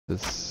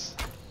This.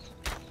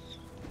 Oh,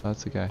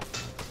 that's a guy.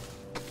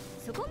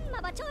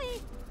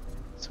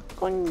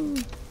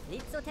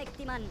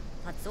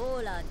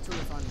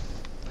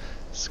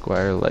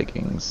 Squire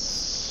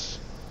leggings.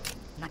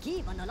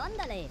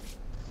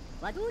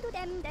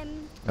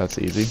 That's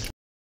easy.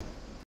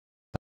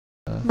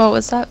 What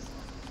was that?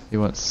 He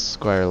wants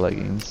squire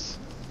leggings.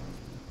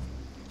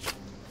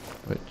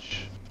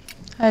 Which.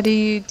 How do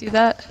you do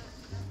that?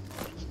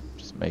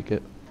 Just make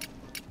it,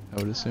 I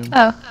would assume.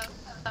 Oh.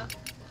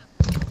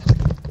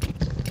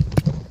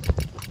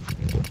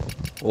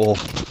 Oh.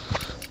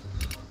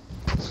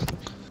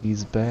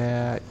 He's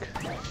back.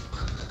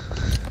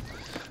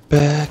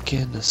 Back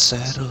in the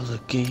saddle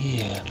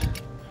again.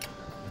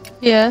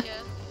 Yeah.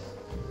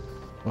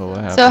 Well, what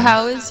happened? So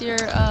how is your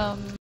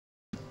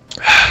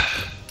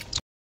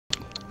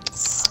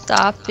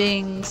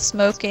stopping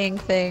smoking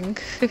thing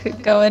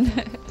going?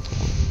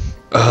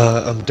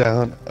 I'm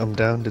down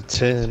to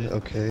 10,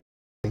 okay.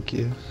 Thank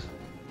you.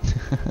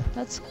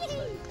 That's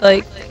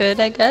like good,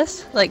 I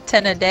guess. Like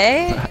 10 a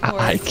day or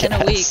I 10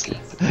 a week.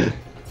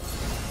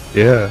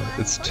 Yeah,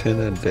 it's 10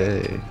 a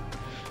day.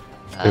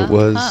 It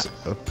was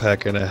a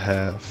pack and a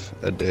half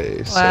a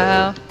day,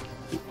 Wow. so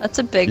That's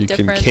a big you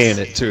difference. can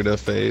can it to the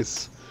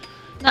face.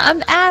 No,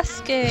 I'm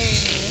asking.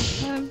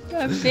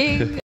 I'm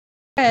being a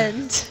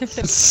friend.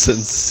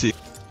 Sincere.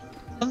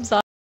 I'm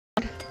sorry.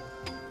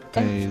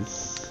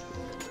 Nice.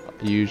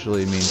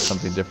 Usually means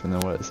something different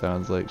than what it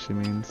sounds like she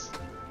means.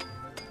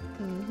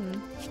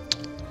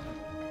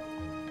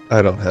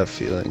 I don't have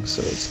feelings,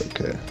 so it's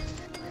okay.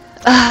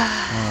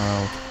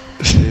 Oh,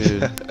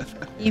 dude.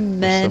 You We're so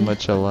men.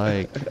 much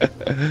alike.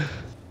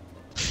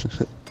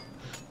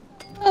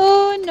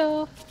 Oh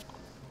no.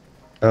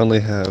 I only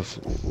have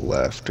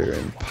laughter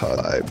and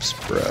vibes,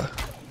 bruh.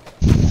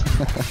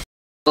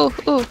 Ooh,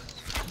 ooh.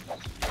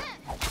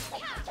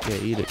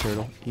 Yeah, eat it,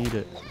 turtle. Eat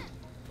it.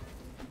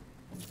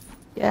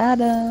 Got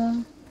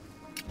him.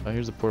 Oh,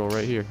 here's a portal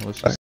right here.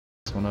 Let's just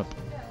this one up.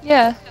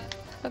 Yeah.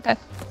 Okay.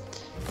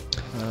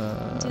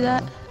 Do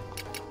that.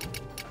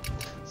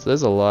 So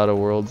there's a lot of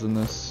worlds in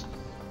this,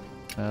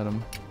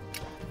 Adam.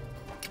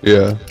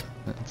 Yeah.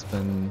 It's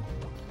been...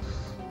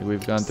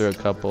 We've gone through a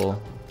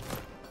couple,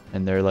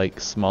 and they're like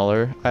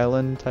smaller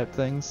island type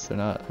things. They're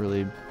not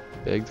really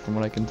big from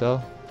what I can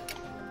tell.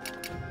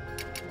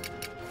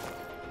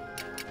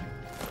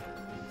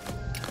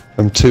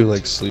 I'm too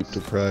like sleep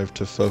deprived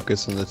to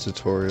focus on the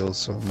tutorials,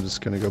 so I'm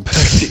just gonna go back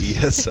to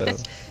ESO.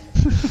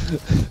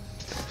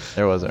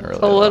 There wasn't really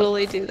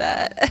Totally do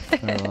that.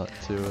 a lot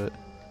to it.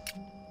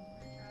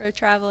 For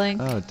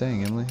traveling. Oh,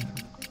 dang, Emily.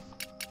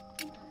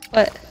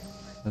 What?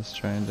 I was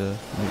trying to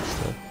make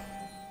stuff.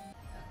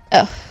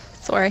 Oh,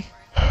 sorry.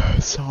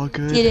 It's all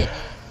good. Didn't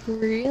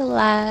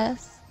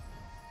realize.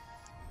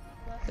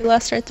 We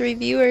lost our 3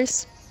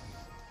 viewers.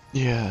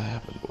 Yeah, it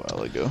happened a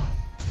while ago.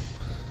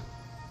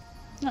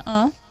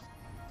 Uh-uh.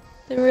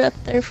 They were up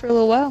there for a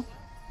little while.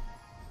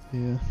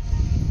 Yeah.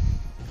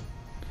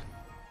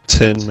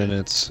 10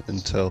 minutes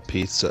until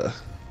pizza.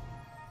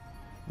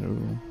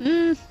 Ooh.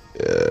 Mm.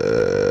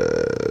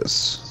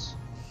 Yes.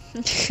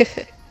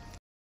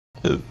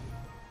 You're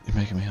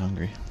making me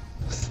hungry.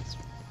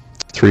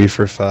 3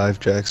 for $5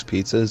 Jack's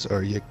Pizzas?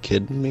 Are you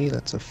kidding me?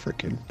 That's a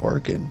freaking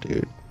bargain,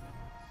 dude.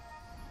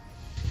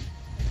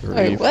 3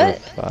 Wait, for what?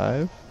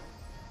 $5?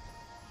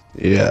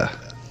 Yeah.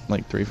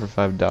 Like 3 for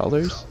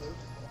 $5?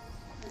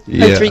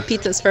 Yeah. Or 3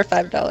 pizzas for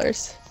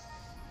 $5.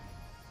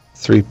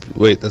 3.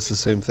 Wait, that's the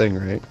same thing,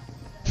 right?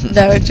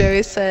 No,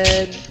 Joey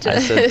said, I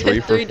said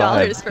 3 for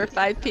 $3 for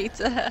 5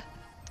 pizza.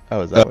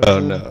 Oh, is that what Oh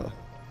you said? no.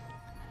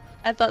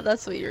 I thought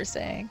that's what you were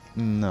saying.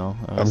 No,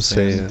 I I'm was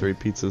saying 3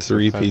 pizzas.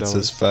 3 for $5.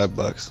 pizzas,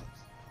 $5.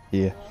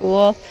 Yeah.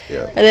 Cool.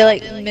 Yeah. Are they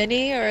like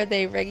mini or are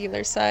they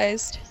regular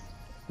sized?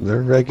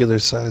 They're regular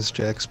sized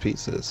Jack's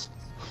Pizzas.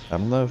 I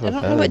don't know if I I've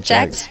don't had know a what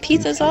Jack's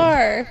pizzas pizza.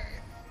 are.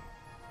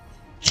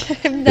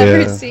 I've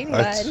never Yeah, seen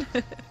I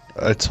one.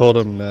 I told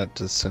him not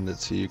to send it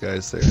to you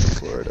guys there in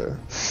Florida.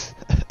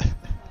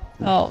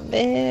 Oh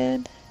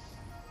man.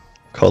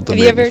 Called the Have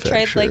you ever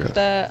tried manufacturer. like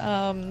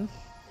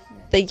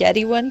the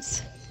Yeti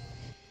ones?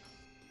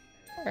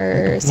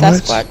 Or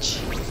Sasquatch?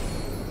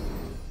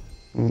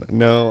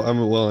 No,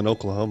 well in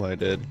Oklahoma I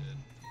did.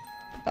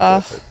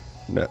 Oh,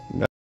 No,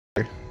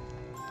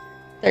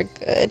 they're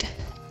good.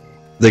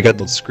 they got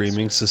the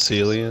screaming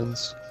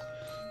Sicilians.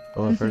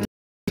 Oh, I've heard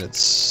It's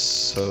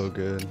so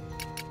good.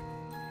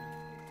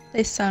 They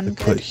They sound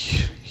put good.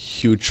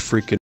 huge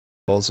freaking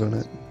balls on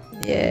it.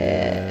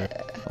 Yeah.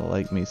 I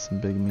like me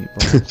some big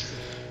meatballs.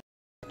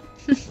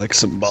 Like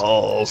some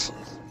balls.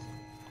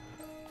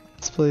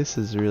 This place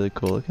is really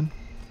cool looking.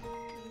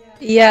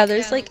 Yeah,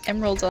 there's like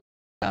emeralds all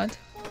around.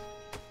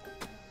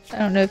 I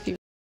don't know if you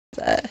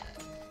that.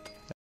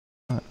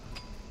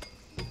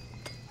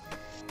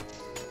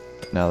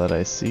 Now that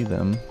I see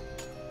them,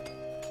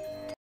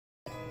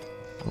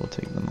 we'll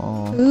take them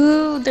all.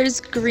 Ooh,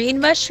 there's green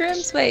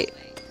mushrooms. Wait.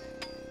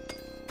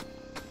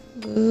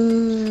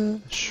 Ooh,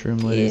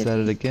 Shroom lady's Yeah. at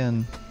it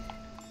again.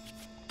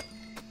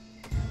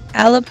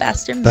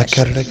 alabaster Back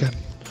at mushroom. it again.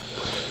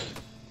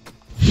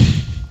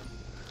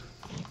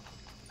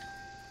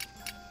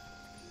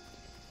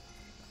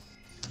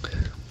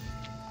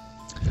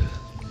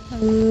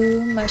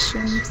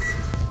 mushrooms.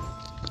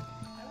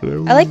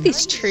 Hello. I like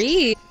these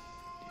trees.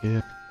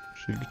 Yeah.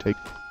 Should you take?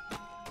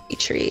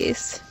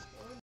 Trees.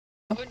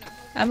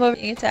 I'm over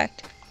being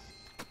attacked.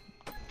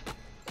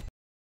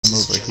 I'm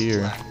over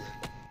here,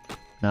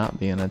 not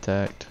being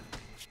attacked.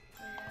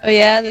 Oh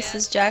yeah, this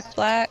is Jack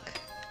Black.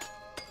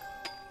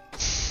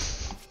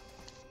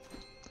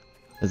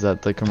 Is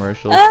that the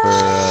commercial No,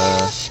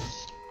 no.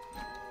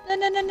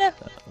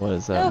 for what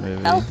is that No,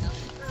 movie? help.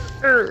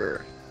 I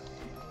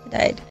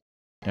died.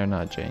 Or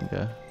not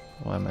Jenga.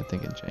 Why am I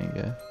thinking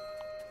Jenga?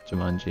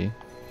 Jumanji.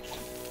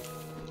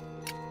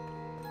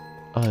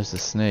 Oh, there's a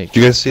snake. Did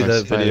you guys see Or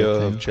that spider video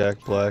thing. of Jack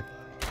Black?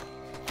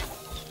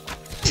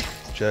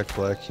 Jack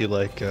Black, he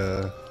like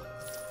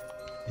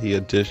he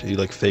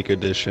like fake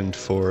auditioned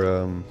for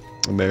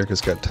America's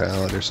Got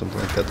Talent or something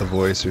like that, The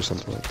Voice or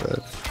something like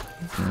that.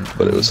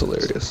 But it was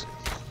hilarious.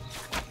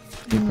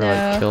 He probably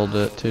No. killed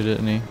it too,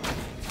 didn't he?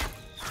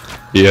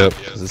 Yep,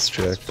 because it's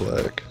Jack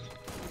Black.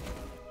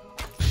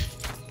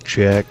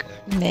 Jack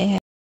Man.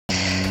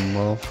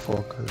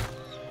 motherfucker.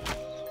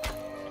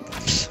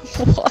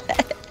 What?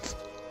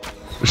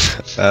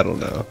 I don't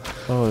know.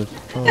 Oh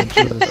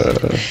Jesus.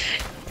 Uh,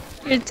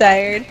 You're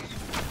tired.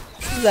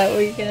 Is that what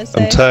you're gonna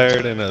say? I'm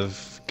tired and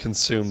I've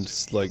consumed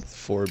like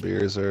 4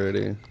 beers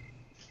already.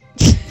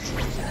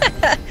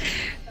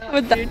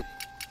 With the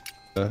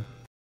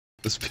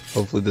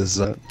Hopefully this is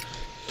not.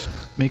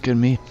 Making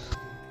me.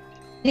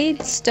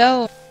 need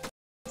stone.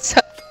 So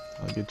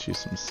I'll get you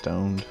some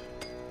stoned.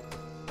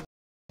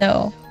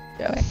 no,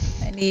 Joey.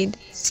 I need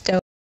stone.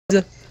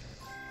 Not-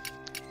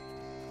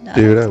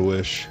 Dude, I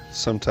wish.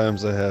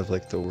 Sometimes I have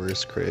like the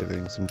worst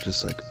cravings. I'm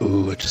just like,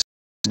 ooh, I just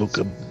smoke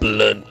a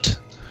blunt.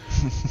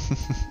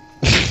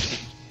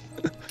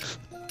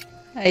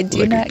 I do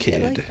like a not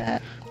get like kid.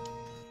 that.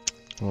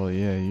 Well,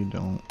 yeah, you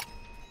don't.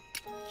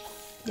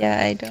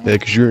 Yeah, I don't. Yeah,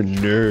 because you're a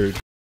nerd.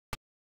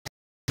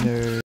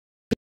 Nerd.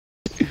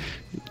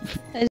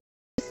 I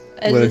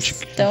Why don't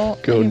just you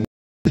don't. Go. anymore.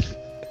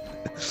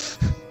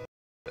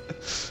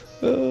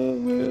 Oh,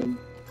 man.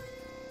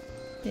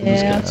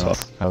 Yeah.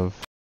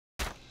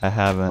 I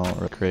haven't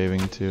a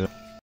craving to it.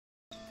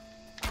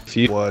 If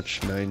you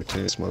watch 9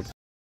 to smoke at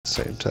the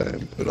same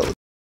time, but all the...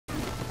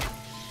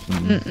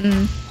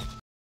 Mm-mm.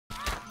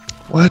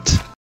 What?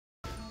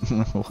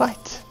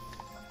 What?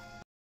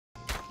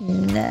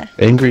 Nah.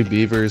 Angry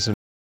Beavers and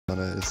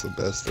marijuana is the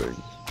best thing.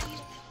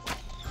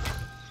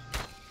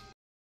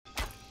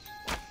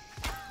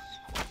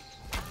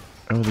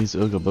 Oh, these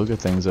Ooga Booga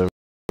things over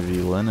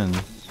V Lennon.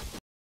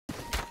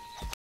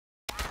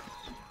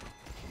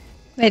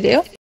 I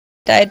do.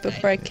 Died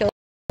before I killed,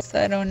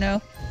 so I don't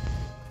know.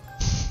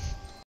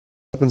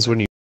 What happens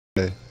when you...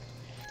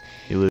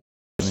 You lose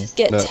me.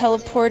 Get No.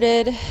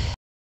 teleported.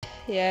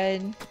 Yeah,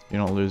 and You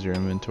don't lose your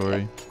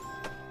inventory.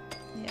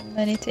 yeah,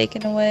 money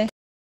taken away.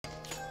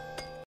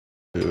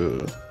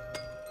 Ugh.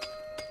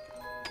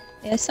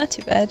 Yeah, it's not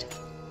too bad.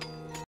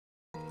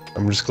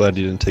 I'm just glad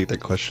you didn't take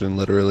that question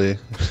literally.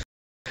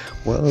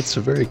 Well, it's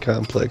a very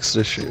complex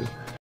issue.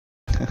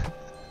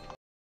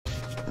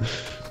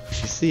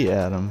 You see,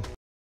 Adam,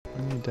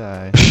 when you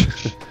die.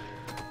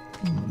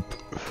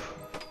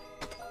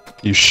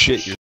 You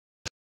shit your...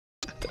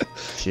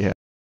 Yeah,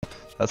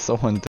 that's the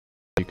one thing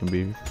you can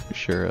be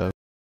sure of.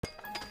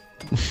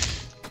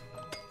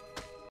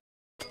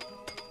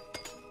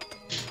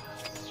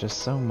 It's just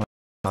so much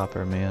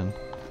copper, man.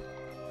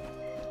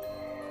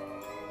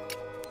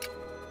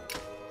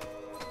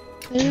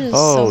 There's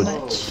Oh, so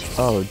much.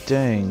 Oh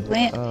dang!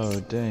 Lamps. Oh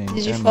dang!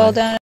 Did you Am fall I-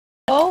 down?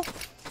 Oh.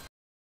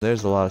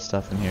 There's a lot of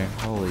stuff in here.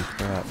 Holy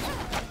crap!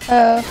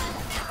 Oh.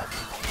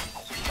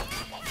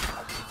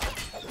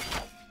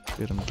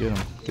 Get him! Get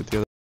him! Get the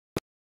other.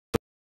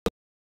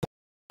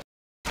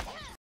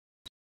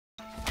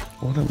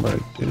 What am I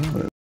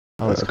doing?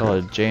 Oh, it's Okay.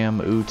 called a jam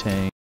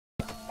ootang.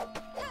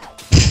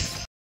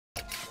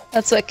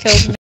 That's what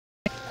killed me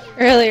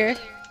earlier.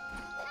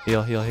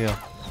 Heal! Heal! Heal!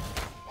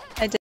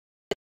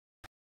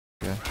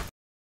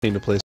 Need to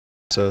play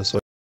so it's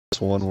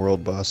one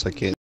world boss I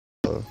can't.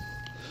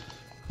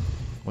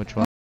 Which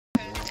one?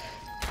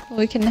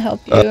 We can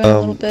help you in a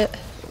little bit.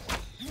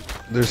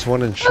 There's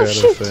one in Oh, shoot.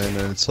 Shadowfen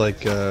and it's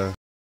like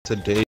it's a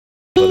date,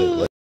 but it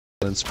like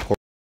opens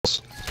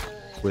portals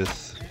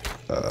with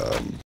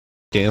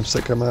camps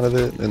that come out of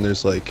it, and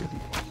there's like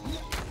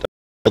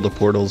all the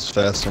portals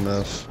fast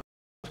enough.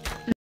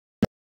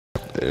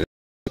 It's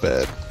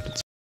bad.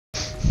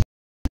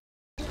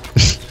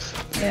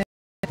 Yeah.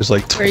 There's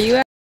like Where you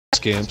at?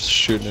 scamps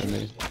shooting at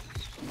me.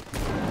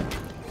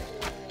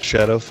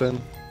 Shadowfen?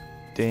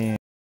 Damn!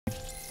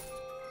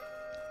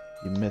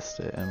 You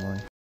missed it, Emily.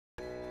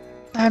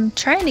 I'm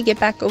trying to get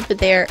back over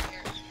there.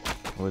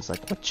 I was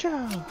like,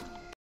 whatcha?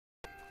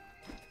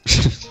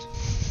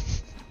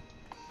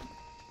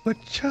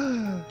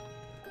 Whatcha?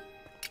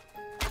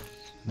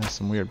 There's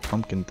some weird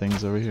pumpkin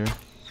things over here.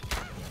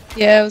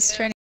 Yeah, I was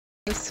trying to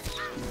get this.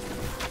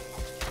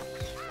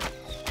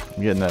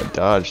 I'm getting that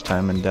dodge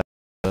timing down.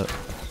 But...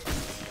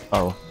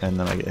 Oh, and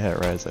then I get hit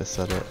right as I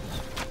said it.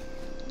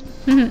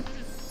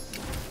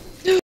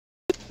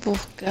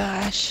 Oh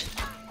gosh.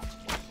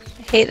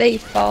 hate that you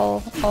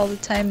fall all the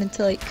time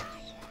into like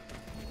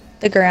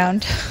the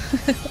ground.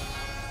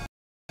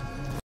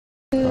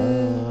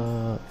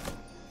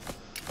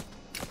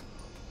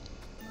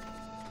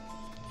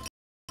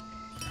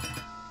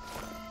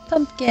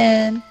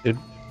 Pumpkin.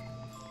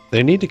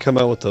 They need to come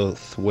out with a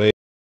way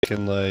you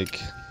can like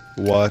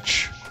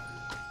watch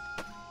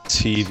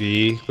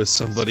TV with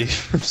somebody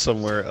from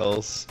somewhere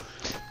else.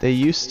 They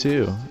used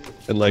to.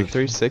 And like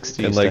the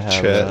 360 and used like to have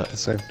chat that. at the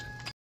same.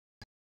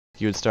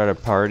 You would start a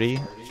party,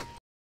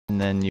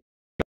 and then you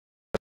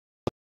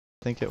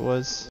think it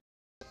was,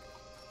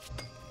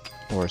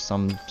 or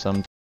some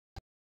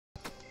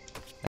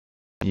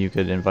you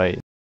could invite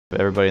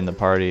everybody in the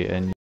party,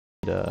 and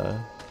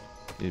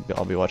you'd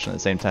all be watching at the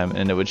same time,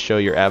 and it would show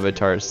your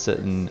avatar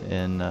sitting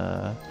in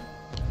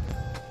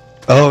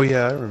Oh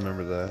yeah, I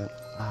remember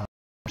that.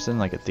 it's in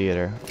like a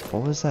theater.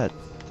 What was that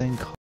thing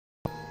called?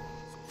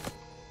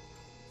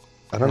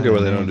 I don't get why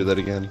they don't do that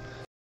again.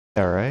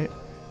 Yeah, right?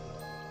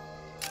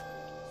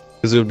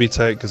 Because it would be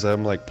tight, because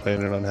I'm like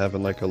planning on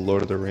having like a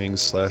Lord of the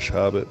Rings /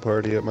 Hobbit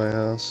party at my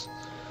house.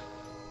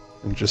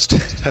 And just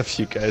have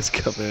you guys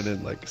come in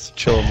and like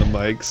chill on the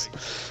mics.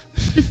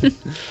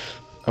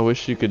 I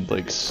wish you could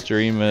like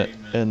stream it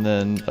and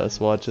then us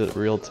watch it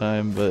real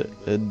time, but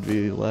it'd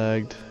be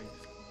lagged.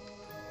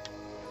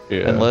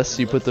 Yeah. Unless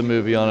you put the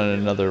movie on in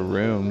another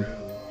room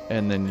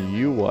and then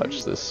you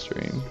watch this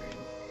stream.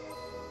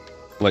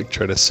 Like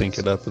try to sync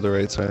it up at the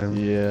right time.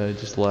 Yeah, it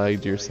just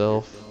lagged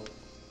yourself.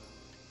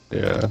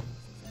 Yeah.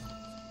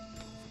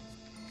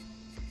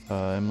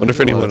 Emily Wonder if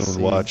anyone Loves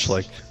would watch Seeds.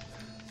 like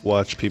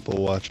watch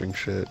people watching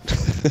shit.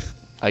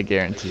 I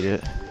guarantee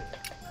it.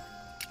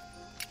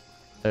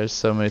 There's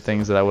so many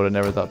things that I would have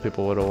never thought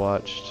people would have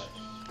watched,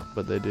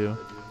 but they do.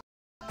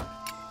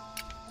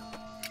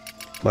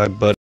 My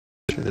buddy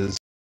is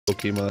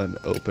Pokemon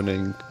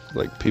opening,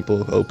 like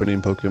people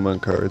opening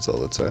Pokemon cards all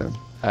the time.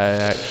 I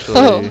actually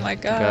Oh my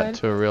got God.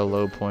 to a real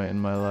low point in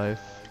my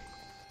life,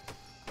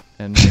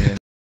 and me and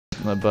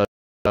my buddy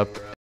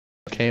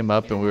came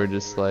up and we were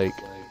just like,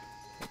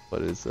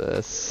 what is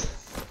this?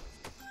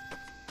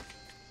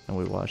 And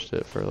we watched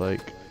it for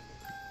like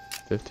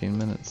 15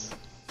 minutes.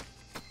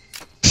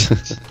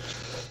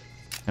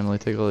 Emily,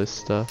 take all this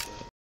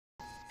stuff.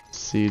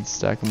 Seeds,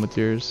 stack them with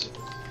yours.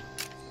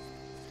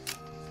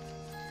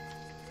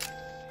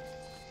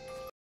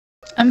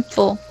 I'm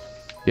full.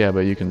 Yeah,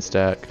 but you can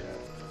stack.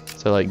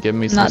 So like, give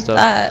me some Not stuff.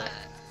 that.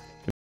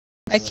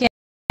 I can't.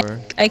 Or-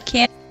 I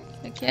can't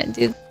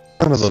do.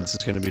 I don't know if this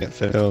is gonna be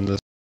fit on this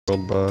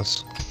world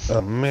boss.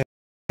 Oh man.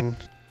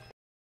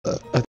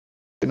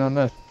 No,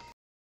 no.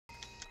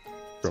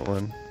 Different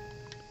one.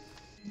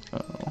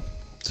 Oh,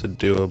 It's a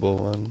doable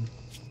one.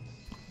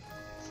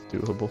 it's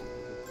doable.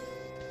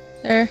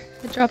 There.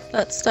 I dropped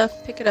that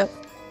stuff. Pick it up.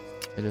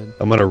 I did.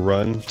 I'm gonna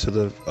run to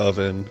the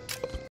oven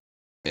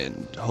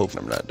and hope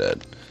I'm not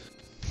dead.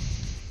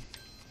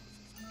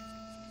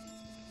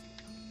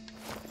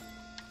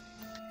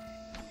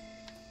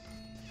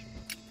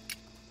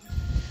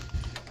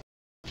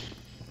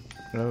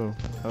 Oh,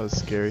 that was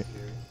scary.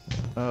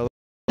 Oh,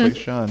 look like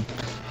Sean.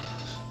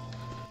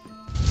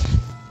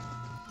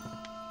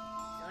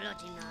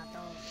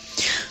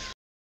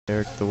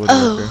 Eric the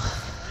woodworker.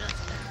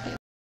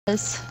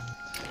 Yes.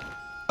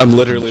 I'm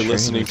literally Training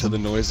listening to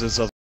them. the noises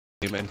of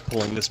the game and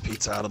pulling this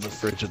pizza out of the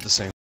fridge at the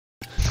same.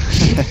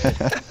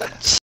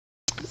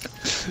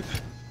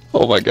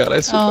 Oh my god,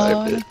 I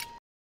survived it.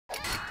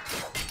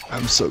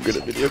 I'm so good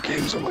at video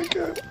games. Oh my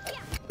god.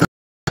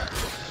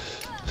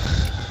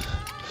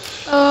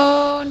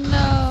 Oh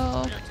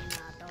no.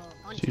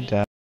 Did you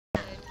die?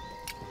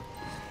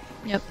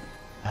 Yep.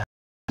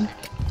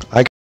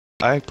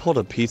 I pulled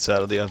a pizza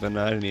out of the oven and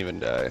I didn't even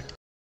die.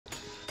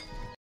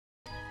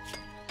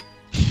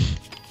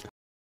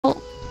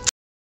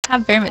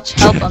 Have very much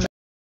help on the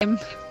game.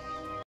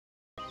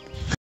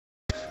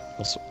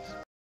 Also,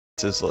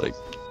 this is like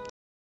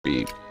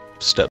 3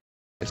 steps,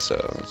 so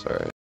it's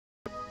alright.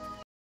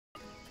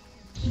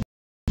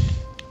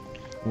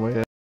 Wait,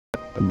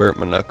 I burnt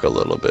my knuckle a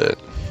little bit.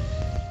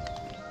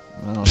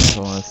 I don't know if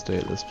I want to stay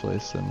at this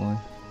place, Emily.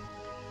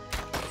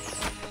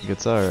 Like,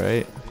 it's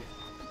alright,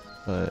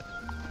 but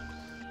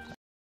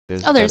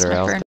there's Oh, there's better my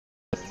out fern.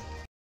 there.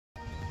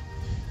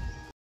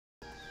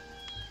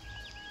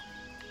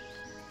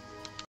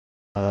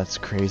 Oh, that's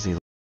crazy.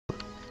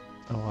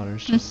 The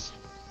water's just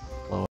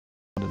flowing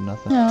to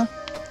nothing. Yeah.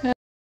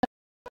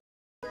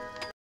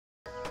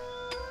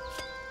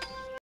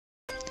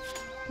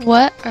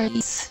 What are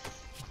these?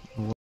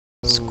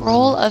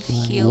 Scroll of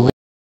healing.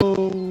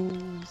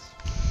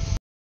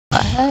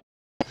 What?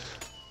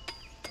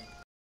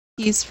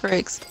 These for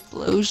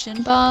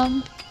explosion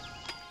bomb.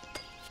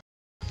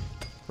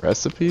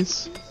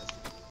 Recipes?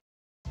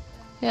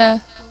 Yeah.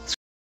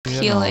 Yeah, no,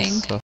 Healing.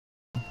 stuff.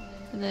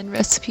 And then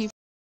recipe for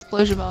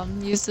explosion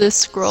bomb. Use this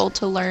scroll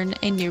to learn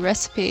a new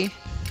recipe.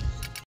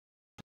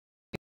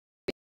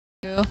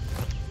 Well,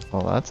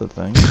 that's a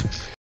thing.